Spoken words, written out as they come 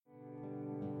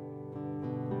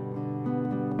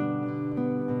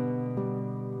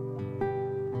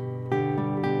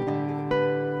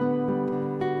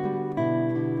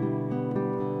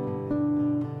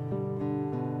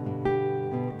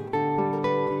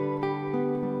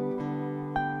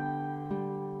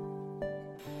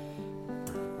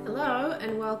Hello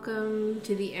and welcome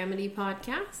to the Amity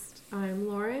Podcast. I'm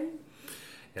Lauren.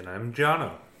 And I'm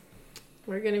Jono.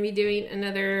 We're going to be doing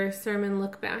another sermon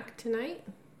look back tonight.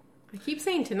 I keep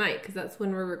saying tonight because that's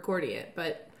when we're recording it,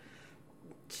 but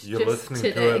you're listening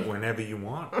to it whenever you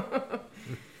want.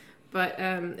 But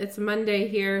it's Monday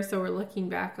here, so we're looking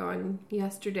back on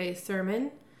yesterday's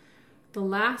sermon. The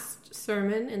last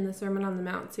sermon in the Sermon on the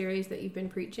Mount series that you've been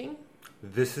preaching.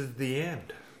 This is the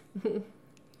end.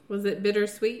 Was it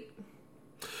bittersweet?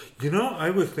 You know, I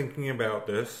was thinking about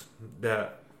this,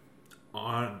 that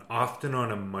often on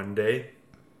a Monday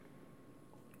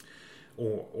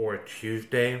or a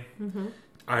Tuesday,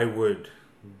 I would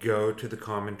go to the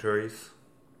commentaries,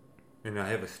 and I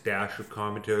have a stash of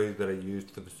commentaries that I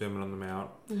used for the Sermon on the Mount.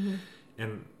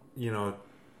 And, you know,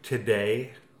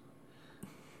 today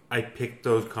I picked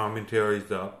those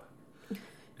commentaries up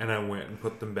and I went and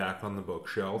put them back on the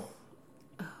bookshelf.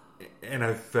 And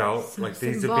I felt so like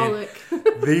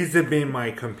these have been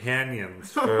my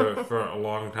companions for a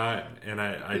long time, and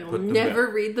I You'll put them never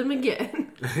back. read them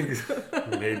again.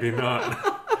 Maybe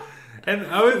not. And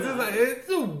I was just like, it's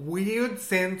a weird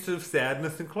sense of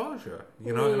sadness and closure,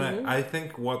 you know. And I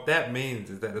think what that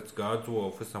means is that it's God's will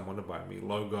for someone to buy me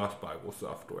Logos Bible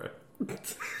software, and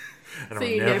So I'll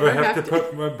you never have to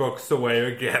put my books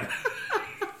away again.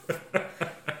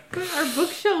 Our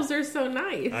bookshelves are so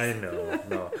nice. I know.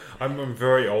 No, I'm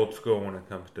very old school when it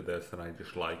comes to this, and I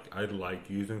like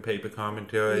using paper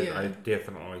commentaries. Yeah. I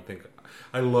definitely think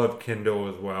I love Kindle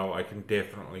as well. I can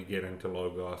definitely get into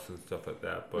Logos and stuff like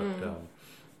that, but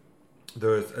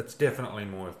it's definitely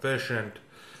more efficient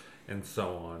and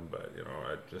so on. But you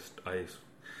know,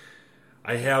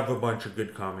 I have a bunch of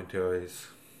good commentaries,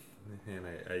 and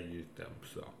I use them.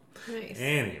 So Nice.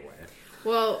 Anyway,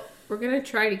 Well, we're going to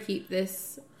try to keep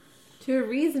this to a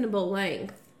reasonable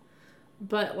length.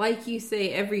 But like you say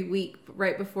every week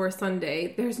right before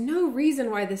Sunday, there's no reason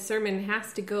why the sermon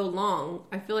has to go long.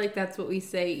 I feel like that's what we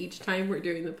say each time we're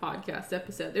doing the podcast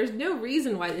episode. There's no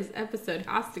reason why this episode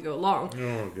has to go long.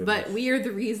 oh goodness. But we are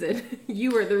the reason.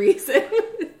 You are the reason.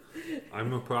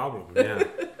 I'm a problem, yeah.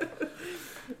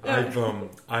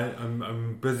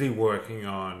 I'm busy working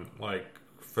on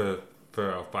for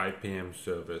a 5 p.m.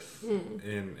 service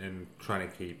and trying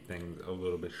to keep things a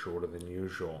little bit shorter than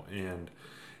usual, and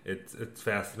it's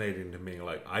fascinating to me.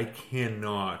 Like, I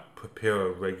cannot prepare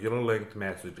a regular length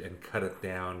message and cut it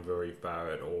down very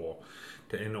far at all.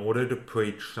 In order to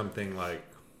preach something like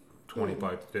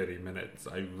 25-30 minutes,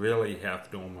 I really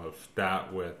have to almost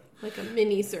start with Like a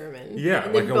mini sermon. yeah,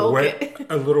 and like then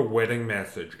a little wedding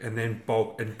message, and then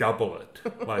bulk and double it.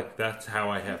 Like, that's how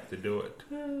I have to do it.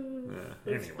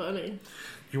 That's Anyway, funny.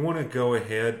 you want to go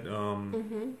ahead?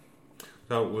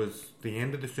 So it was the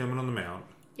end of the Sermon on the Mount,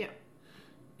 Yeah.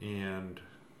 and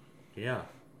yeah,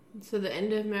 So the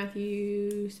end of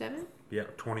Matthew 7?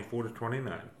 24 to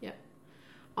 29. Yep.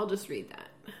 I'll just read that.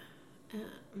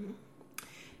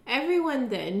 Everyone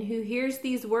then who hears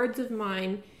these words of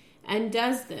mine and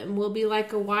does them will be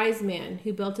like a wise man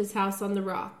who built his house on the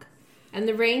rock. And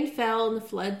the rain fell and the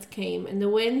floods came, and the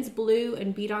winds blew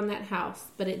and beat on that house,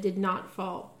 but it did not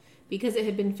fall, because it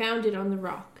had been founded on the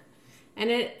rock.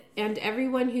 And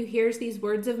everyone who hears these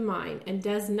words of mine and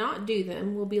does not do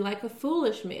them will be like a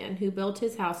foolish man who built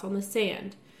his house on the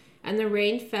sand. And the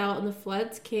rain fell and the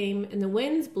floods came, and the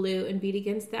winds blew and beat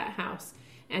against that house,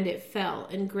 and it fell,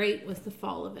 and great was the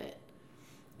fall of it.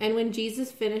 And when Jesus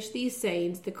finished these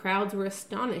sayings, the crowds were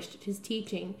astonished at his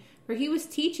teaching, for he was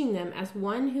teaching them as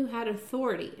one who had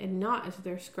authority and not as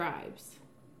their scribes.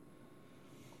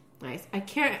 Nice. I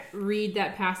can't read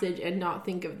that passage and not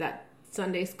think of that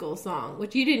Sunday school song,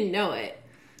 which you didn't know it,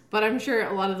 but I'm sure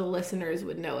a lot of the listeners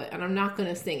would know it, and I'm not going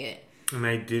to sing it. And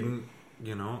I didn't,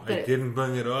 I didn't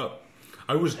bring it up.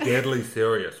 I was deadly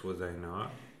serious, was I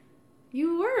not?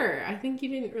 You were. I think you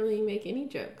didn't really make any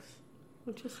jokes,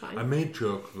 which is fine. I made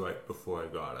jokes right before I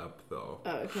got up, though.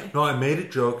 Oh, okay. No, I made a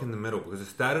joke in the middle because it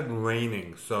started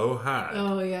raining so hard.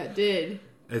 Oh, yeah, it did.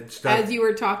 It started, As you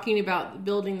were talking about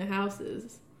building the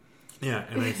houses. yeah,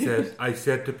 and I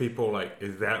said to people, like,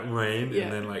 "Is that rain?" Yeah.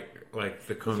 And then like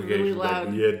the congregation really was like,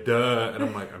 loud. "Yeah, duh," and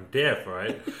I'm like, "I'm deaf,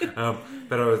 right?"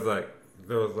 But I was like,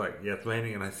 "Yeah, it's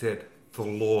raining," and I said, "The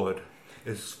Lord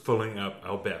is filling up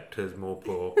our baptismal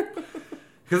pool."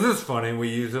 Because it's funny, we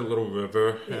use a little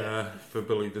river for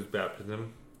Believer's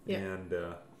baptism. Yeah. And,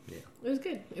 It was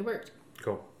good. It worked.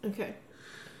 Cool. Okay.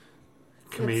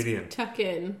 Comedian. Let's tuck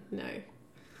in. No.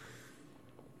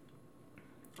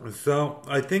 So,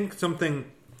 I think something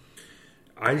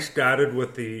I started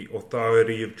with the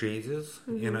authority of Jesus,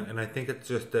 and I think it's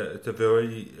just it's a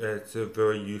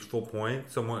very useful point.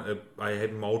 I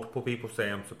had multiple people say,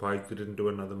 "I'm surprised you didn't do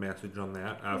another message on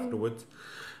that afterwards,"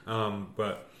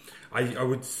 but I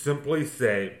would simply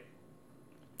say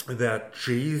that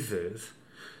Jesus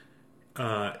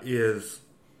is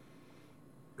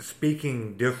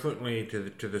speaking differently to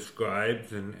the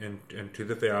scribes and to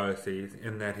the Pharisees,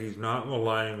 in that he's not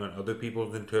relying on other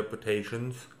people's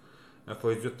interpretations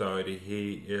for his authority.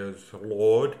 He is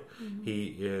Lord,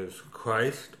 he is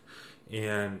Christ,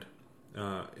 and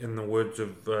in the words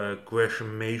of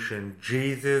Gresham Machen,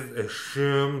 Jesus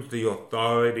assumes the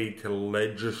authority to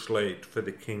legislate for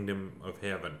the kingdom of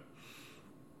heaven,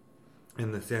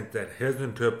 in the sense that his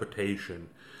interpretation,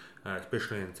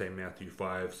 especially in, say, Matthew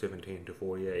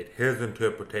 5:17-48, his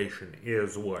interpretation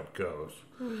is what goes.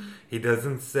 He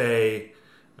doesn't say,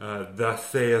 thus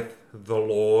saith the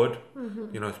Lord,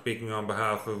 speaking on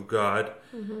behalf of God.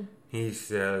 He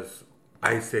says,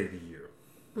 I say to you.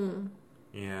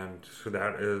 And so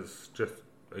that is just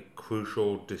a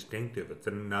crucial distinctive. It's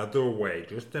another way,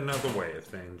 just another way of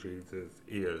saying Jesus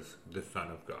is the Son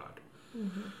of God.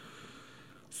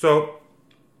 So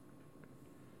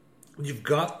you've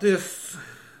got this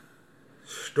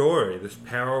story, this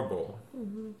parable,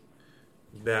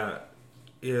 that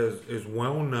is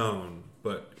well known,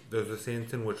 but there's a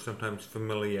sense in which sometimes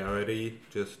familiarity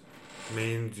just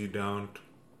means you don't,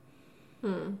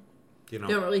 don't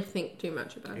really think too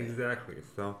much about it. Exactly.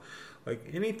 So, like,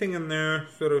 anything in there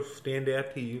sort of stand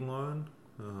out to you, Lauren?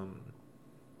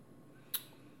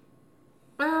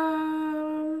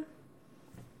 No,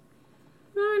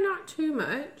 not too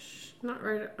much. Not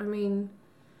right. I mean,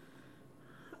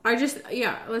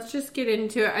 let's just get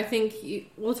into it. I think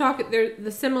we'll talk. There,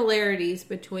 the similarities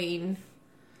between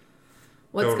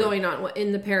what's going on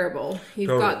in the parable. You've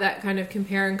got that kind of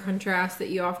compare and contrast that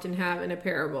you often have in a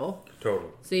parable.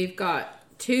 Totally. So you've got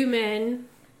two men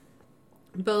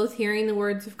both hearing the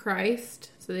words of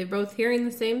Christ. So they're both hearing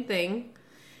the same thing.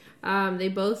 They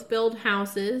both build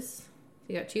houses.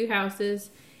 So you got two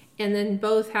houses. And then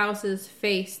both houses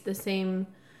face the same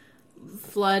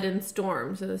flood and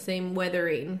storm. So the same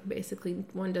weathering. Basically,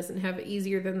 one doesn't have it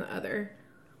easier than the other.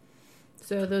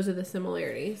 So those are the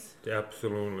similarities.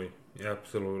 Absolutely.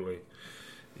 Absolutely.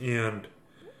 And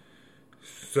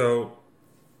so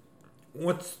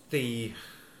what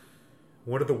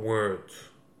are the words?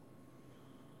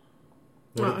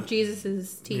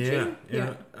 Jesus' teaching.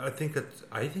 Yeah. I think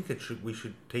we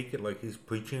should take it like he's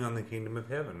preaching on the kingdom of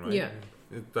heaven, right? Yeah.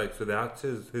 It's like, so that's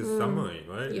his summary,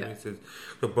 right? Yeah. And he says,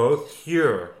 so both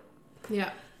hear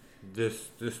this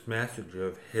message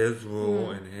of his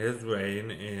rule and his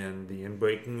reign and the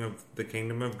inbreaking of the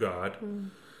kingdom of God.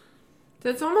 So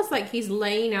it's almost like he's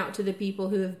laying out to the people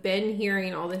who have been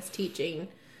hearing all this teaching,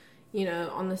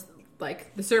 on this,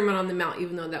 like the Sermon on the Mount,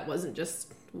 even though that wasn't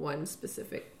just one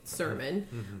specific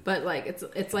sermon, but like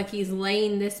it's like he's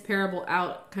laying this parable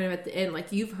out kind of at the end.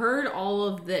 Like, you've heard all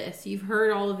of this, you've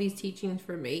heard all of these teachings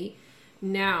from me.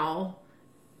 Now,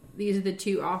 these are the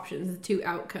two options, the two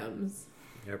outcomes.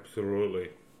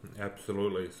 Absolutely.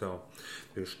 So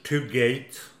there's two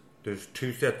gates. There's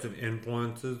two sets of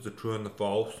influences, the true and the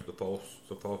false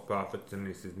prophets, and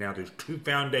he says now there's two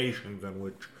foundations on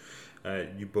which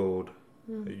you build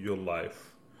your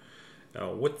life.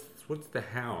 What's the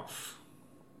house?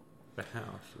 The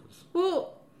houses.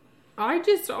 Well, I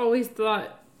just always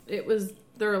thought it was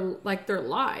their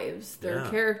lives, their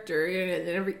character, and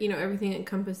everything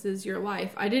encompasses your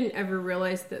life. I didn't ever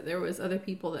realize that there was other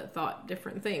people that thought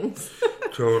different things.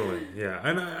 Totally, yeah,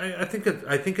 and I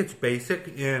think it's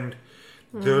basic. And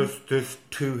there's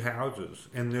two houses,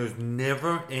 and there's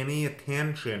never any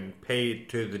attention paid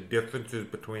to the differences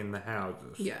between the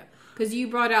houses. Yeah, because you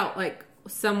brought out, like,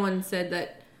 someone said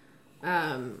that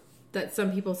that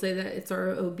some people say that it's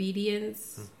our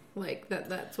obedience. Like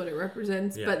that's what it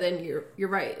represents, but then you're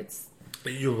right.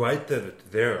 You're right that it's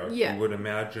there. Yeah. You would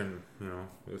imagine,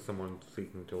 as someone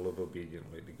seeking to live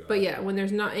obediently to God. But yeah, when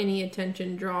there's not any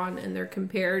attention drawn and they're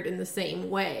compared in the same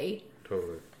way.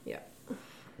 Totally. Yeah.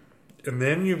 And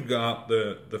then you've got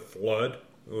the flood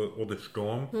or the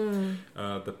storm.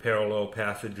 The parallel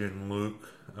passage in Luke.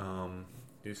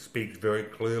 It speaks very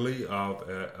clearly of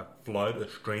a flood, a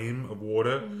stream of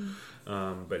water.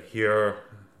 But here,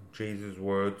 Jesus'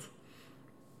 words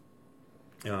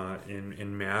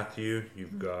in Matthew,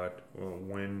 you've got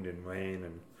wind and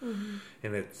rain,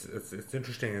 and it's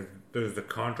interesting. There's the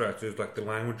contrast. There's like the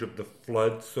language of the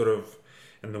flood, sort of,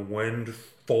 and the wind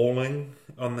falling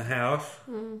on the house,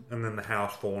 and then the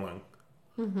house falling.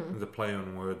 There's a play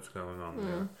on words going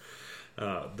on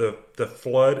there. The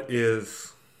flood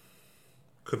is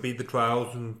could be the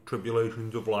trials and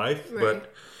tribulations of life, Right.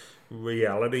 but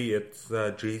reality, it's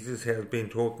Jesus has been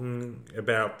talking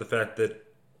about the fact that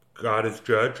God is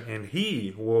judge, and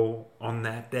He will on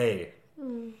that day.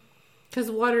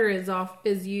 Because water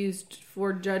is used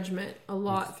for judgment a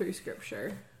lot through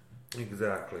Scripture.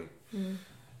 Exactly.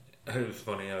 It was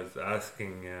funny. I was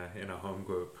asking in a home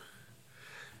group,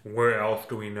 where else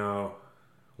do we know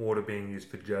water being used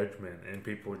for judgment? And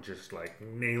people were just like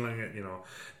nailing it.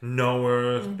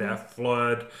 Noah, that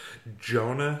flood,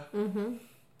 Jonah.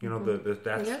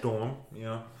 That Yep. storm.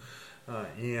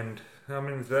 And I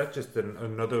mean, that's just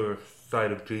another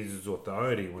side of Jesus'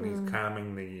 authority when he's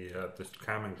calming the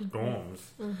calming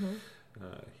storms.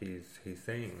 He's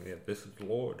saying, "Yeah, this is the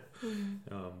Lord,"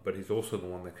 but he's also the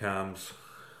one that calms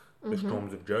the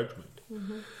storms of judgment.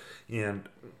 And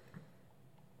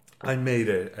I made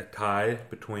a tie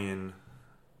between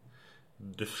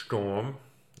the storm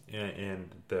and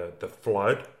the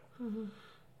flood,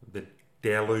 the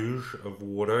deluge of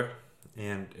water,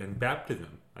 and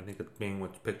baptism. I think it's being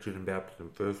what's pictured in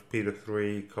baptism. 1 Peter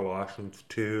 3, Colossians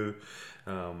 2,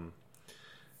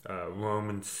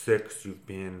 Romans 6, you've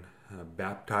been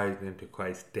baptized into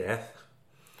Christ's death.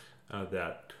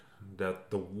 That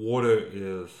the water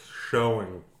is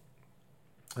showing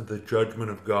the judgment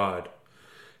of God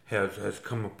has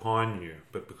come upon you,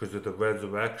 but because of the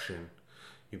resurrection,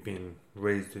 you've been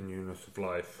raised in newness of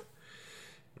life.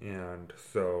 And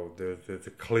so there's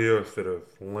a clear sort of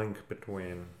link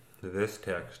between this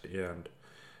text and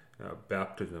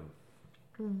baptism.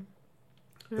 All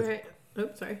right.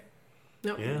 Oops, sorry.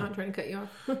 No, Yeah. I'm not trying to cut you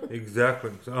off.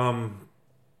 Exactly.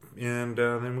 And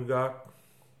then we got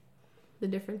The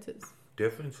differences.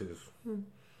 differences.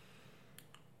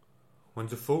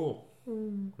 One's a fool.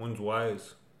 One's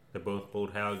wise. They both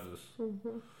build houses.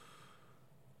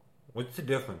 What's the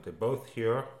difference? They both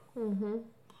hear.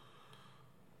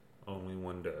 Only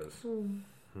one does.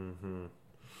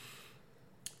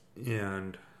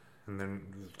 And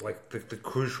then like the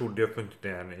crucial difference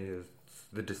then is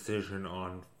the decision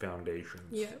on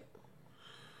foundations. Yeah.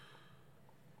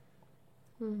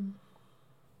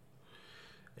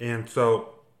 And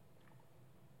so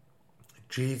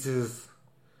Jesus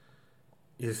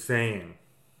is saying,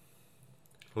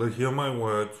 hear my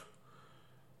words,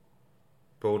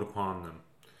 build upon them.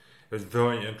 It was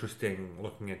very interesting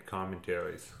looking at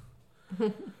commentaries.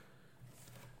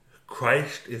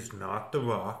 Christ is not the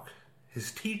rock,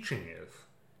 his teaching is.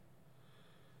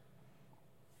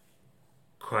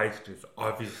 Christ is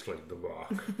obviously the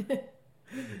rock.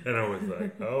 And I was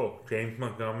like, oh, James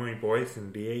Montgomery Boyce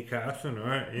and D.A. Carson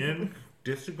are in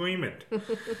disagreement.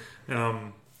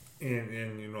 And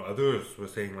others were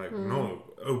saying like, no,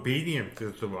 obedience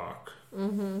is the rock.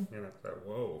 And I thought,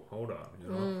 whoa, hold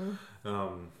on,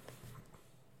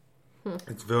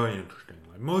 It's very interesting.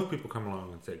 Like most people come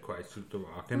along and say Christ is the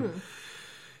rock, and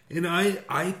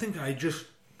I think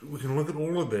we can look at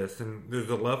all of this, and there's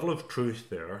a level of truth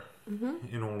there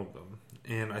in all of them,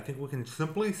 and I think we can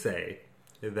simply say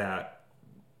that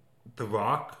the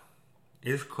rock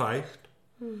is Christ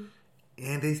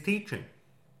and his teaching.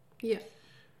 Yeah.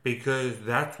 Because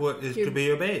that's what is to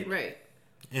be obeyed. Right.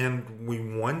 And we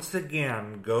once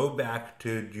again go back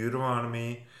to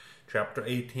Deuteronomy chapter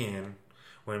 18,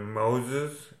 when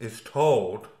Moses is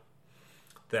told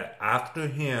that after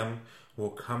him will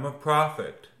come a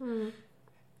prophet.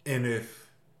 And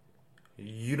if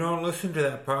you don't listen to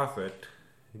that prophet,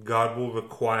 God will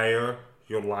require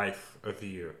your life of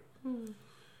you.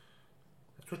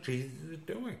 That's what Jesus is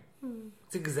doing.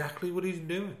 It's exactly what he's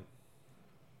doing.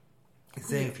 He's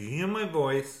saying, if you hear my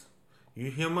voice,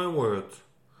 you hear my words,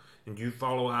 and you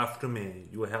follow after me,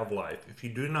 you will have life. If you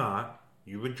do not,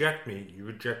 you reject me, you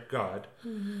reject God,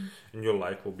 and your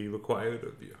life will be required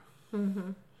of you.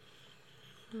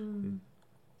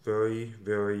 Very,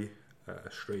 very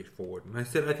straightforward. And I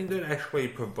think that actually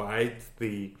provides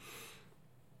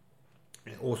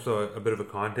also a bit of a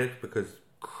context, because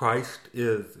Christ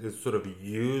is sort of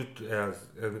used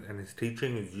and his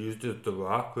teaching is used as the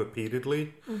rock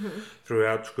repeatedly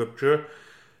throughout Scripture.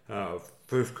 1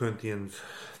 Corinthians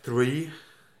 3,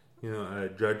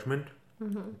 judgment,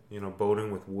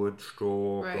 building with wood,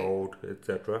 straw, Right. gold,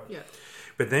 etc. Yeah.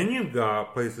 But then you've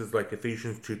got places like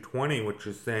Ephesians 2:20, which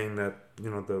is saying that,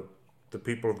 the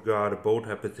people of God are built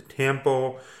up as a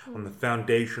temple on the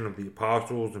foundation of the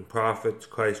apostles and prophets,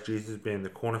 Christ Jesus being the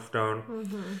cornerstone.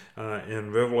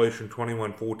 And Revelation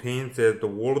 21:14 says, the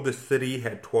wall of the city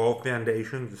had 12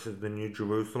 foundations. This is the New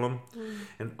Jerusalem.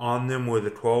 And on them were the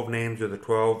 12 names of the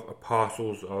 12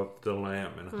 apostles of the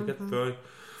Lamb. And I think that's very...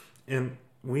 And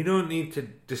we don't need to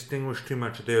distinguish too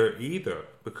much there either,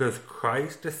 because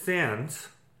Christ ascends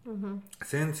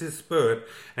sends his Spirit,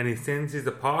 and he sends his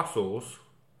apostles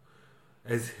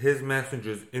as his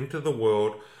messengers into the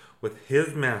world with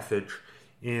his message,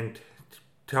 and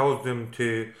tells them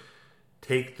to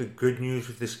take the good news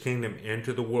of this kingdom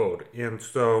into the world. And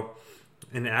so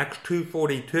in Acts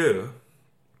 2:42,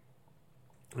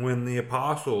 when the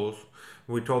apostles,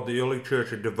 we told the early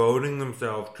church, are devoting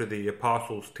themselves to the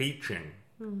apostles' teaching,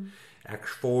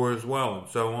 Acts 4 as well, and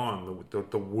so on.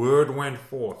 The word went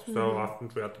forth so often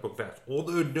throughout the book of Acts. All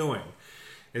they're doing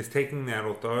is taking that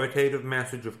authoritative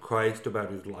message of Christ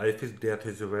about his life, his death,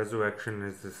 his resurrection,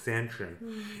 his ascension,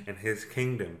 and his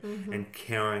kingdom, and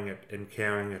carrying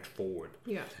it forward.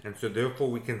 Yeah. And so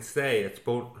therefore we can say it's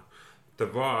both the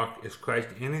rock is Christ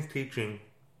in his teaching,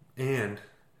 and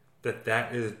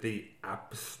that is the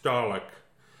apostolic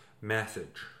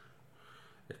message.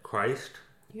 That Christ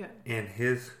and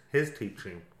his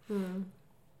teaching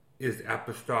is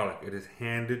apostolic. It is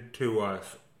handed to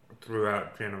us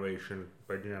throughout generation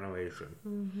by generation.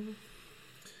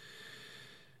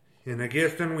 And I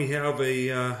guess then we have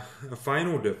a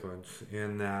final difference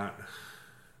in that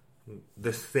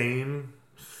the same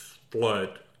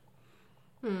flood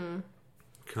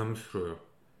comes through.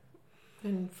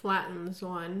 And flattens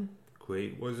one.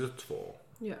 Great was its fall.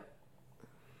 Yeah.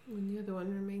 And the other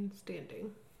one remains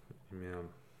standing. Yeah.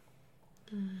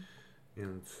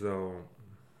 And so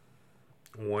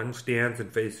one stands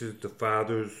and faces the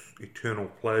Father's eternal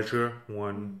pleasure.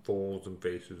 One falls and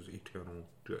faces eternal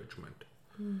judgment.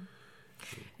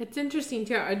 It's interesting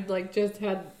too. I'd just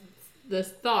had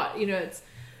this thought. It's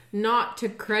not to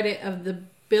credit of the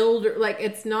builder.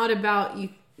 It's not about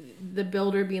the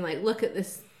builder being like, look at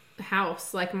this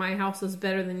house. My house is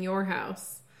better than your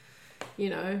house.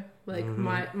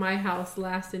 My house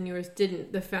lasted and yours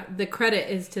didn't. The credit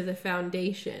is to the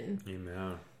foundation.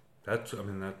 Amen. That's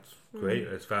great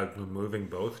as far as removing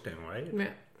boasting, right?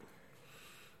 Yeah.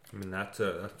 That's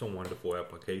a wonderful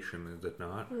application, is it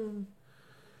not? On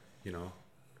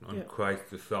Christ,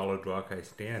 the solid rock I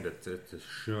stand. It's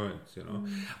assurance.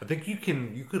 I think you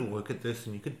could look at this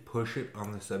and you could push it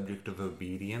on the subject of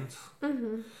obedience.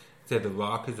 Say the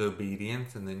rock is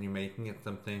obedience, and then you're making it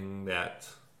something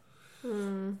that's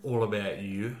all about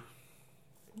you.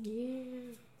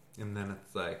 Yeah. And then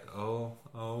it's like, am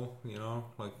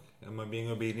I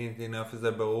being obedient enough as I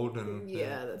bold? And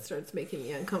that starts making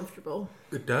me uncomfortable.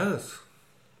 It does.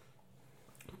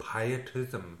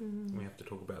 Pietism. We have to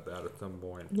talk about that at some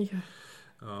point. Yeah.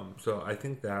 So I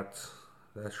think that's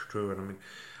true. And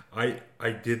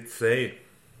I did say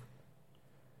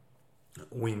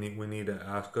we need to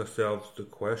ask ourselves the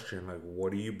question,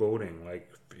 what are you voting?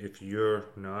 If you're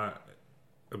not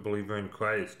a believer in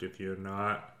Christ, if you're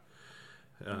not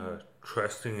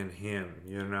trusting in him,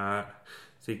 you're not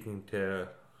seeking to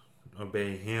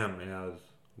obey him as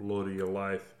Lord of your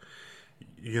life,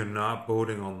 you're not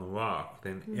voting on the rock,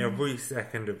 then every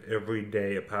second of every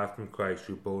day apart from Christ,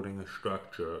 you're voting a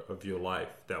structure of your life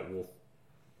that will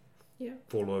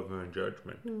fall over in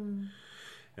judgment.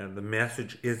 And the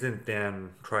message isn't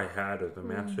then try harder. The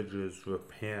message is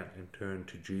repent and turn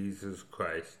to Jesus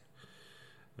Christ.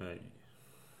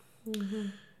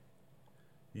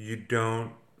 You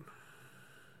don't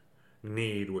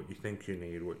need what you think you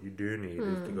need. What you do need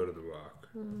is to go to the rock.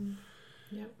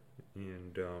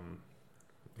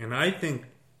 And I think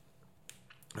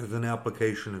as an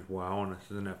application as well, and this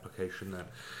is an application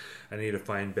that I need to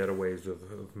find better ways of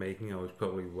making. I was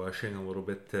probably rushing a little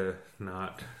bit to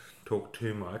not talk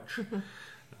too much.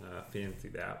 Fancy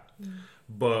that.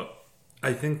 But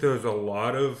I think there's a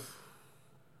lot of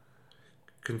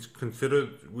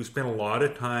we spend a lot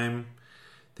of time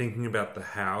thinking about the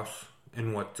house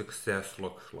and what success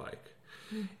looks like.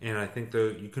 And I think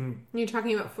you're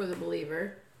talking about for the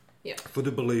believer. Yeah. For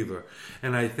the believer.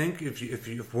 And I think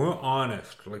if we're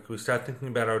honest, we start thinking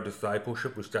about our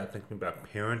discipleship, we start thinking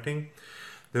about parenting,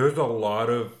 there's a lot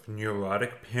of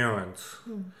neurotic parents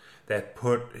that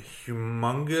put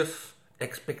humongous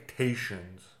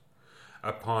expectations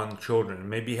upon children.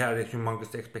 Maybe had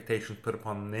humongous expectations put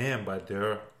upon them by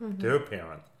their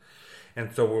parents.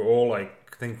 And so we're all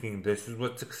thinking this is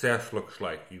what success looks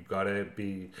like. You've got to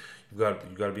be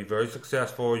very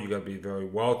successful. You got to be very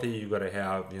wealthy. You got to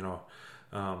have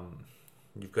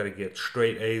you've got to get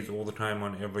straight A's all the time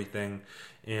on everything,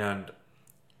 and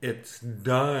it's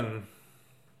done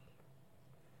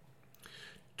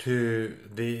to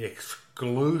the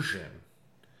exclusion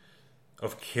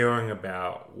of caring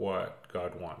about what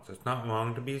God wants. It's not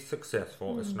wrong to be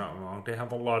successful. It's not wrong to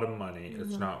have a lot of money.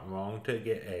 It's not wrong to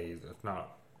get A's. It's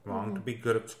not wrong to be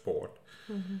good at sport.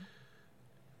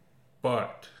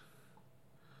 But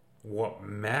what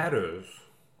matters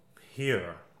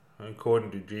here,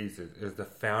 according to Jesus, is the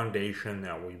foundation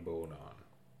that we build on.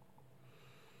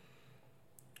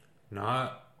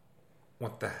 Not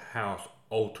what the house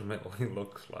ultimately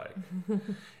looks like.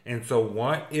 And so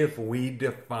what if we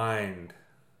defined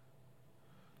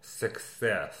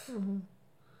success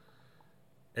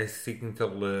as seeking to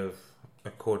live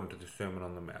according to the Sermon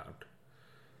on the Mount,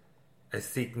 as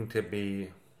seeking to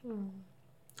be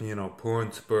poor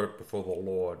in spirit before the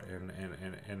Lord,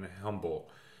 and humble,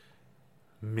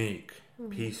 meek,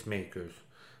 peacemakers,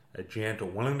 gentle,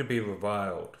 willing to be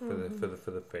reviled for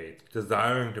the faith,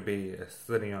 desiring to be a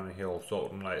city on a hill,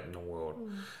 salt and light in the world,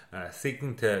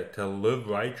 seeking to live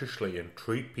righteously and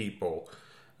treat people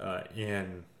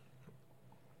in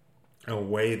a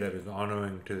way that is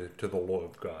honoring to the Lord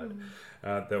of God.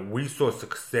 That we saw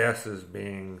success as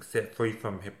being set free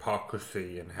from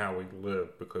hypocrisy in how we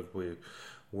live, because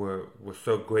we're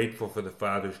so grateful for the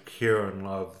Father's care and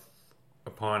love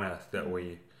upon us that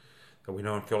we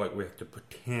don't feel like we have to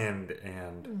pretend,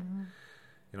 and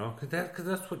because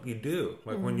that's what you do.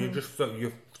 Like when you're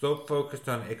so focused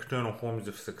on external forms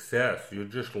of success, you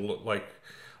just look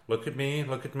at me.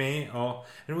 Oh,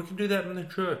 and we can do that in the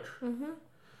church.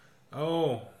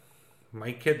 Oh,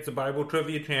 my kid's a Bible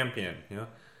trivia champion.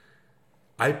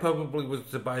 I probably was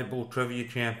the Bible trivia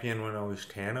champion when I was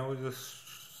 10. I was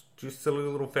just a silly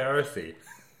little Pharisee.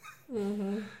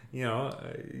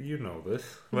 You know this,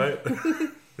 right?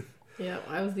 Yeah,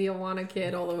 I was the Awana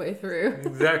kid all the way through.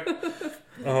 Exactly.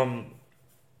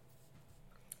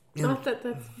 Not that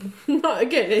that's not,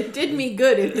 again. It did me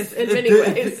good in many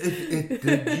ways. It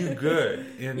did you good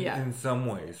in some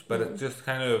ways, but it's just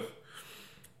kind of.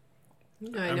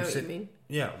 I know what you mean.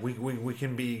 Yeah, we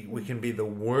can be the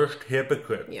worst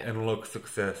hypocrites and look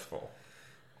successful.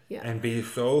 Yeah. And be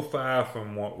so far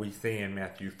from what we see in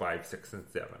Matthew 5, 6, and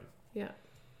 7. Yeah.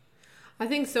 I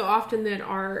think so often that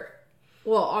our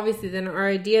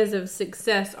ideas of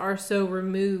success are so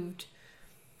removed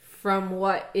from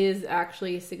what is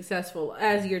actually successful.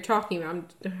 As you're talking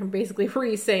about, I'm basically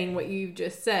re-saying what you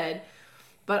just said.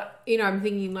 But, I'm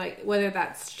thinking like whether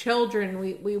that's children,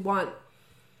 we want,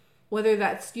 whether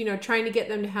that's, trying to get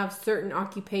them to have certain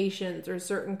occupations or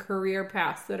certain career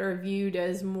paths that are viewed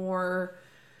as more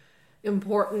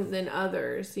important than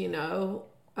others,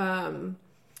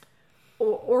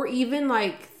 or even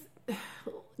like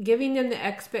giving them the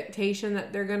expectation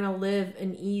that they're going to live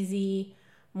an easy,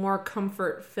 more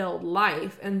comfort-filled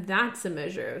life, and that's a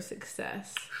measure of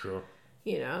success. Sure.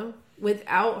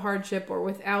 Without hardship or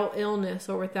without illness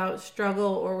or without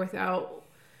struggle or without,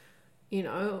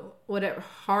 whatever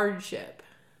hardship.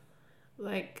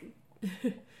 Like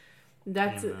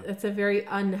that's a very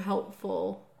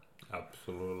unhelpful.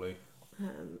 Absolutely.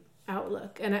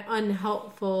 Outlook and an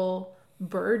unhelpful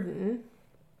burden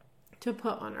to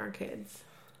put on our kids.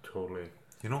 Totally.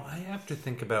 I have to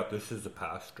think about this as a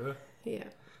pastor. Yeah.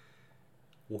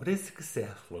 What does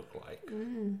success look like?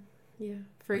 Yeah,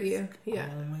 for you. Yeah.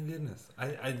 Oh my goodness.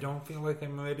 I don't feel like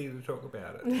I'm ready to talk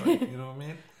about it. Like, you know what I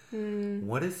mean?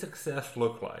 What does success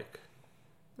look like?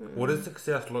 What does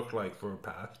success look like for a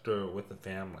pastor with a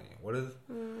family? What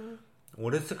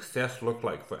does success look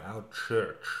like for our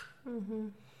church?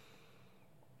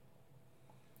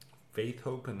 Faith,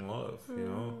 hope, and love.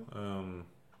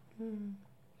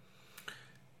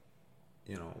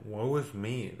 Woe is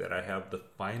me that I have the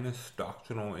finest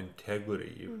doctrinal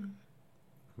integrity,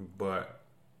 but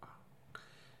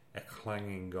a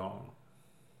clanging gong.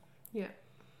 Yeah.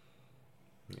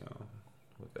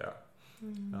 Without.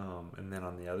 And then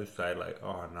on the other side,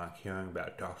 not caring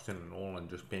about doctrine and all, and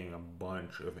just being a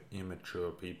bunch of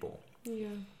immature people. Yeah.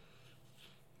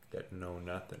 That know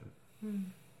nothing.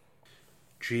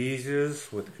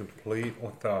 Jesus, with complete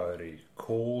authority,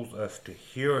 calls us to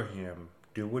hear him,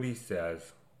 do what he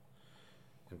says,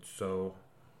 and so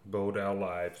build our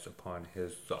lives upon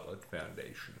his solid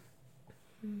foundation.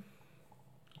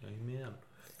 Amen.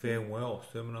 Farewell,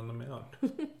 Sermon on the Mount.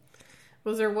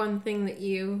 Was there one thing that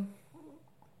you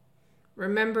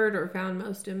remembered or found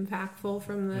most impactful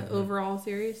from the overall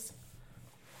series?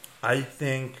 I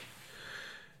think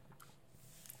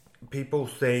people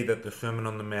say that the Sermon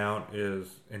on the Mount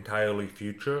is entirely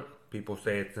future. People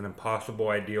say it's an impossible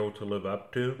ideal to live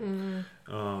up to. And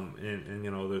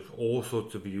there's all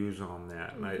sorts of views on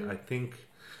that. And I think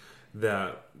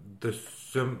that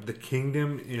the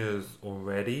kingdom is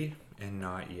already and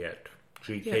not yet.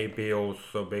 G.K. Beale's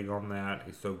so big on that.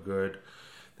 He's so good.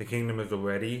 The kingdom is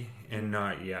already and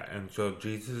not yet. And so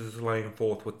Jesus is laying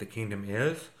forth what the kingdom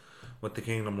is, what the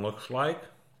kingdom looks like,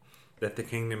 that the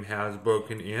kingdom has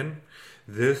broken in.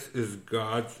 This is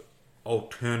God's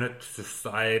alternate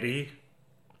society,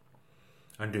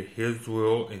 under His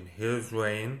rule and His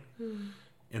reign.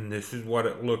 And this is what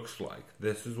it looks like.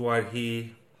 This is what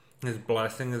His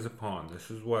blessing is upon.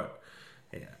 This is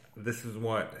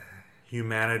what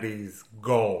humanity's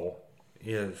goal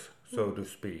is, so to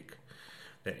speak,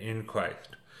 that in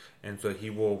Christ. And so He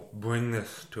will bring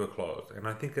this to a close. And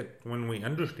I think that when we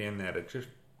understand that,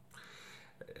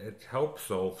 it helps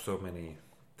solve so many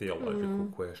theological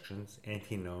questions,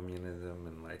 antinomianism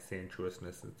and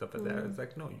licentiousness and stuff like that. It's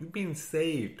like, no, you're being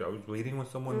saved. I was reading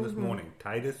with someone this morning,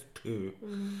 Titus 2,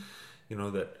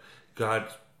 that God,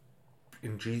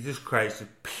 in Jesus Christ, is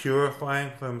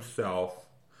purifying for Himself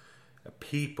a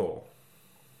people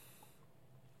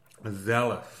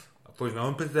zealous for His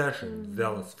own possession,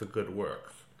 zealous for good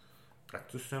works.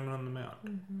 That's the Sermon on the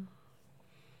Mount.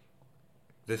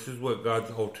 This is what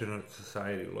God's alternate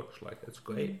society looks like. It's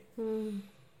great.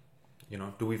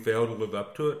 Do we fail to live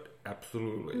up to it?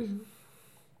 Absolutely.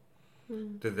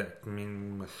 Does that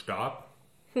mean we must stop?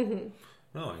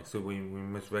 No, so we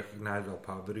must recognize our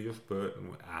poverty of spirit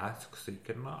and we ask, seek,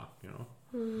 and knock,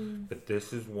 But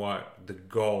this is what the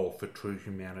goal for true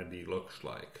humanity looks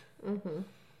like. And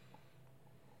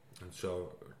so,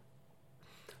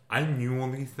 I knew all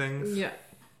these things. Yeah.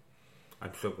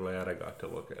 I'm so glad I got to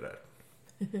look at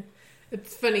it.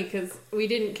 It's funny because we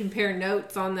didn't compare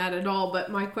notes on that at all,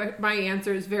 but my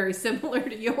answer is very similar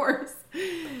to yours.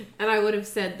 And I would have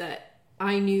said that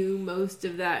I knew most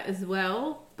of that as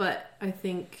well, but I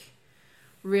think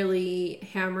really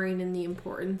hammering in the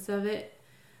importance of it.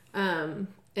 And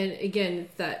again,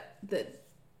 it's that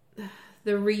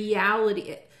the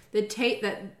reality,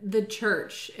 that the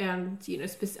church, and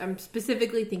I'm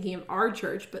specifically thinking of our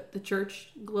church, but the church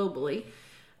globally,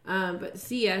 but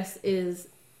CS is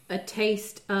a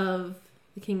taste of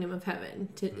the kingdom of heaven.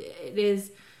 It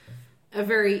is a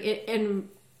very, in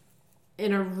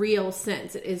a real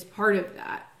sense, it is part of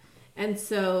that. And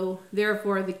so,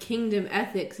 therefore, the kingdom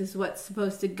ethics is what's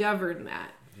supposed to govern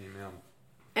that.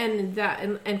 Amen.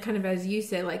 And kind of as you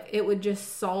say, like, it would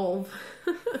just solve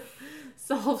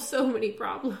so many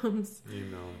problems.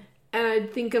 And I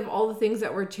think of all the things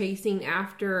that we're chasing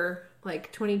after,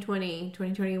 like 2020,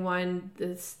 2021,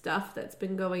 the stuff that's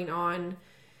been going on.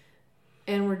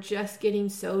 And we're just getting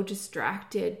so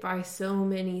distracted by so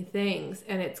many things.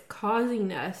 And it's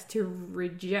causing us to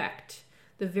reject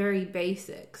the very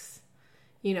basics,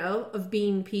 of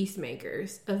being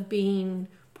peacemakers, of being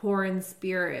poor in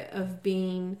spirit, of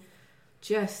being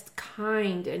just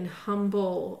kind and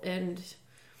humble and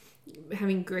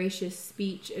having gracious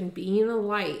speech and being a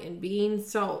light and being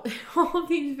salt. All of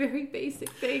these very basic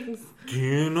things. Do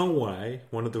you know why?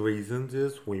 One of the reasons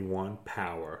is we want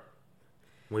power.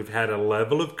 We've had a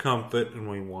level of comfort and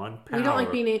we want power. We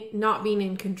don't like not being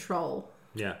in control.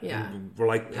 Yeah. We're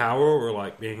like power, we're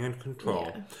like being in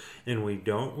control. Yeah. And we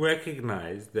don't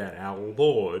recognize that our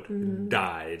Lord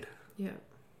died. Yeah.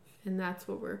 And that's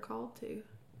what we're called to.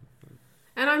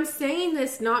 And I'm saying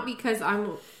this not because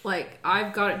I'm like,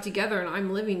 I've got it together and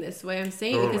I'm living this way. I'm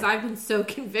saying because I've been so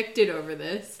convicted over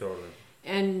this.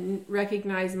 And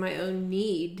recognize my own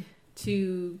need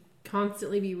to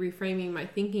constantly be reframing my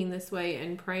thinking this way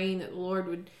and praying that the Lord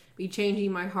would be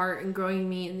changing my heart and growing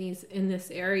me in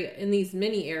these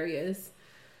many areas.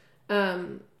 I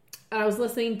was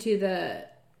listening to the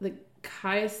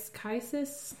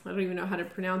Kaisis, I don't even know how to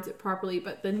pronounce it properly,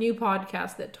 but the new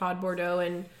podcast that Todd Bordeaux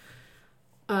and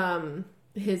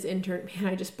his intern,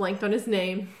 I just blanked on his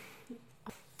name.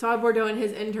 Todd Bordeaux and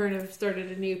his intern have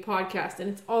started a new podcast, and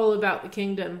it's all about the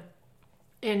kingdom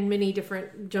and many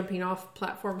different jumping off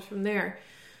platforms from there.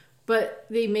 But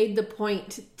they made the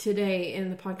point today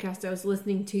in the podcast I was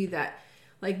listening to that,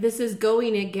 like, this is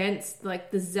going against,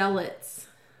 like, the zealots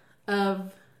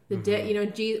of the day.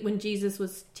 When Jesus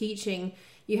was teaching,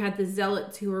 you had the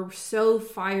zealots who were so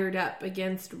fired up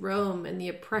against Rome and the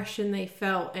oppression they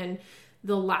felt and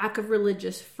the lack of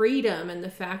religious freedom and the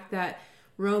fact that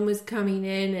Rome was coming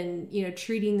in and,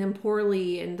 treating them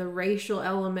poorly, and the racial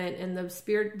element and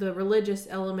the religious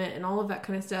element and all of that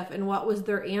kind of stuff. And what was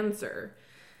their answer?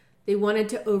 They wanted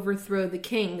to overthrow the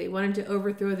king. They wanted to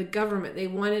overthrow the government. They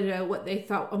wanted what they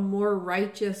thought a more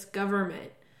righteous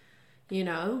government,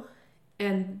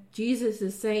 And Jesus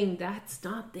is saying, that's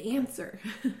not the answer.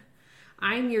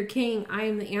 I'm your king. I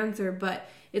am the answer, but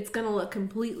it's going to look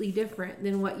completely different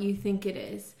than what you think it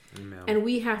is. Amen. And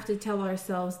we have to tell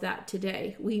ourselves that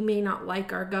today. We may not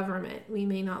like our government. We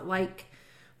may not like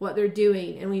what they're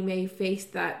doing, and we may face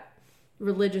that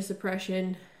religious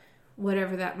oppression,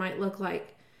 whatever that might look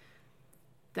like.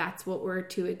 That's what we're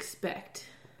to expect.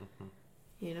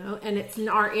 And it's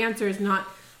our answer is not,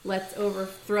 let's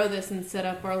overthrow this and set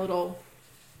up our little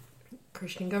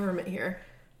Christian government here.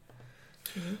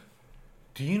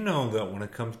 Do you know that when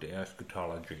it comes to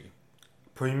eschatology,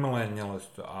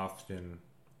 premillennialists are often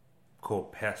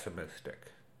called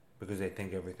pessimistic because they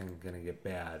think everything's going to get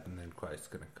bad and then Christ's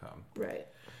going to come? Right.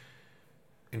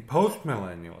 And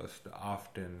postmillennialists are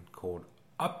often called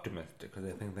optimistic because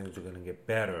they think things are going to get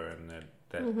better and that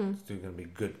there's going to be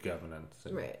good governance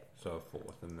and so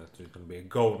forth, and that there's going to be a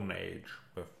golden age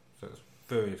with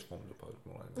various forms of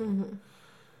postmillennialism.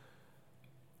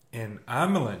 And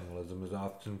amillennialism is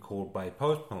often called by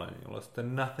postmillennialists the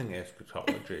nothing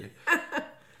eschatology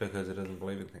because it doesn't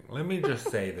believe anything. Let me just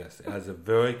say this as a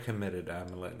very committed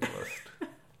amillennialist.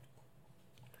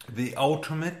 The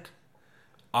ultimate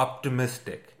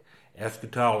optimistic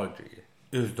eschatology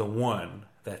is the one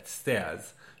that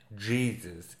says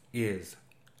Jesus is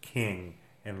King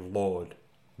and Lord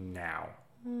now.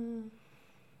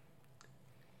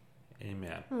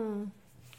 Amen.